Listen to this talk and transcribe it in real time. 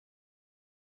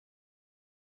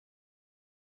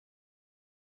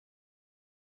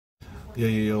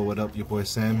Yo, what up? Your boy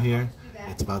Sam here.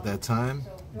 It's about that time.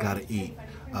 Gotta eat.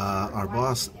 Our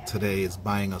boss today is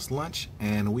buying us lunch,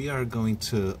 and we are going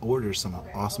to order some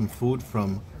awesome food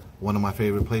from one of my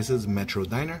favorite places, Metro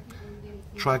Diner.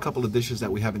 Try a couple of dishes that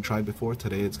we haven't tried before.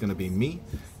 Today it's gonna be me,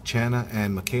 Chana,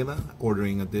 and Michaela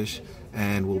ordering a dish,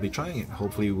 and we'll be trying it.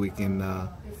 Hopefully we can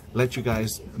let you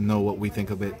guys know what we think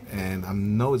of it, and I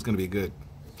know it's gonna be good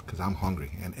because I'm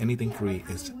hungry, and anything free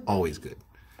is always good.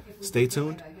 Stay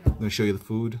tuned. I'm going to show you the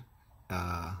food.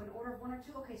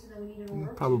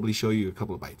 Probably show you a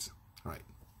couple of bites. All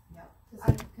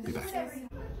right. Be back.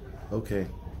 Okay.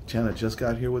 Chana just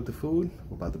got here with the food.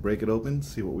 We're about to break it open,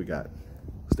 see what we got.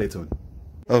 Stay tuned.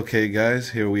 Okay,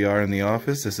 guys. Here we are in the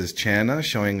office. This is Chana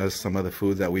showing us some of the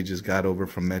food that we just got over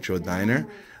from Metro Diner.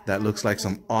 That looks like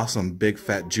some awesome big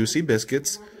fat juicy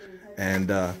biscuits. And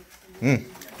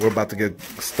we're about to get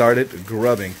started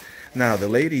grubbing. Now, the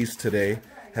ladies today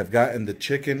have gotten the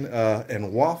chicken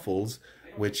and waffles,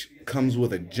 which comes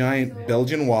with a giant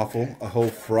Belgian waffle, a whole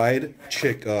fried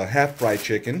half-fried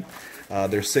chicken,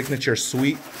 their signature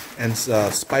sweet and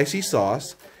spicy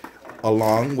sauce,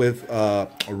 along with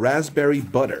raspberry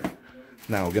butter.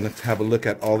 Now we're gonna have a look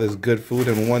at all this good food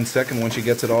in 1 second. Once she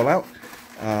gets it all out,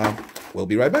 we'll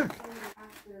be right back.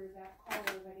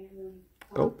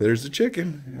 Oh, there's the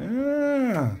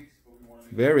chicken.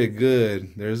 Very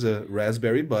good. There's a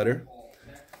raspberry butter.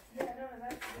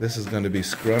 This is going to be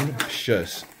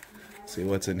scrumptious. See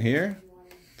what's in here?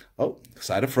 Oh,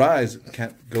 side of fries.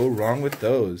 Can't go wrong with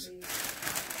those.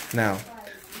 Now,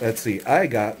 let's see. I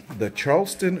got the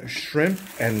Charleston shrimp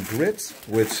and grits,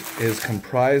 which is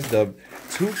comprised of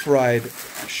 2 fried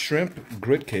shrimp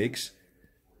grit cakes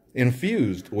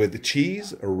infused with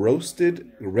cheese,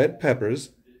 roasted red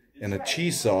peppers, and a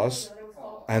cheese sauce,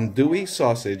 andouille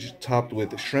sausage topped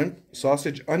with shrimp,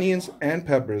 sausage, onions, and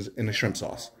peppers in a shrimp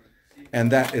sauce. And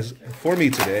that is for me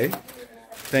today.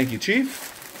 Thank you,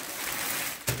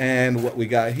 Chief. And what we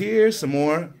got here, some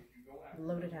more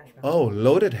loaded hash browns. Oh,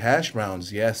 loaded hash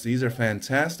browns. Yes, these are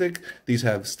fantastic. These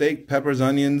have steak, peppers,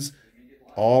 onions,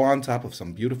 all on top of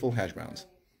some beautiful hash browns.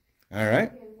 All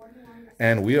right.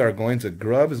 And we are going to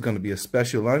grub. It's going to be a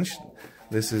special lunch.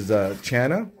 This is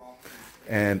Chana.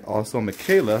 And also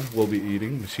Michaela will be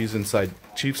eating. She's inside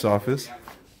Chief's office.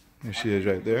 There she is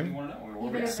right there.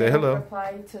 Say hello.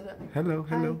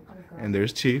 Hello. And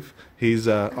there's Chief. He's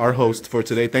our host for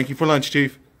today. Thank you for lunch,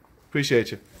 Chief.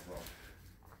 Appreciate you.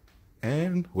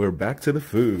 And we're back to the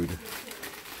food.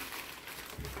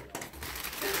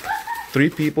 3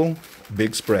 people,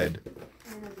 big spread.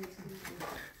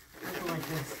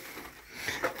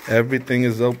 Everything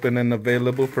is open and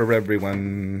available for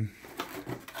everyone.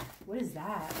 What is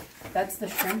that? That's the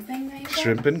shrimp thing that you got?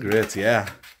 Shrimp and grits, yeah.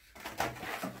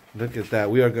 Look at that.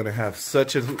 We are going to have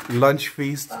such a lunch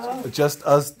feast. Just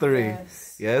us 3.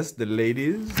 Yes, the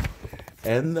ladies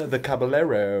and the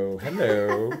caballero.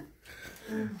 Hello.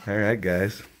 All right,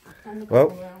 guys.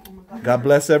 Well, God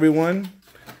bless everyone.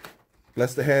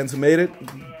 Bless the hands who made it.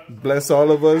 Bless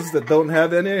all of us that don't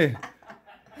have any.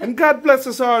 And God bless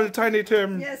us all, Tiny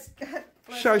Tim. Yes, God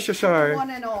bless Shy. one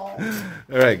and all.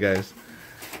 All right, guys.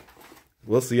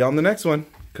 We'll see you on the next one,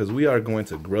 because we are going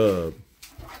to grub.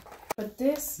 But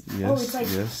this, yes, it's like...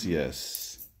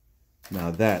 yes. Now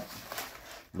that,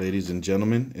 ladies and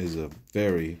gentlemen, is a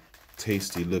very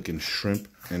tasty looking shrimp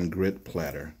and grit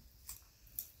platter.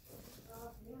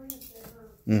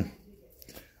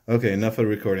 Okay, enough of the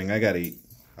recording. I gotta eat.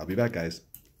 I'll be back, guys.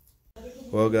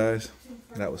 Well, guys,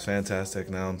 that was fantastic.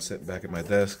 Now I'm sitting back at my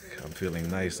desk. I'm feeling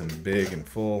nice and big and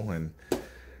full, and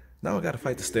now I gotta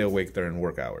fight to stay awake during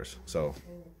work hours. So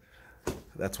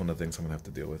that's one of the things I'm gonna have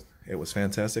to deal with. It was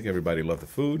fantastic. Everybody loved the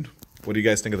food. What do you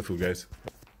guys think of the food, guys?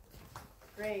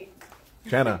 Great.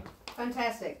 Chana.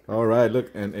 Fantastic. All right,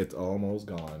 look, and it's almost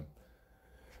gone.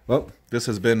 Well, this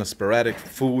has been a sporadic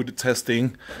food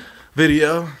testing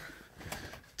video.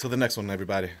 Till the next one,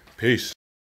 everybody. Peace.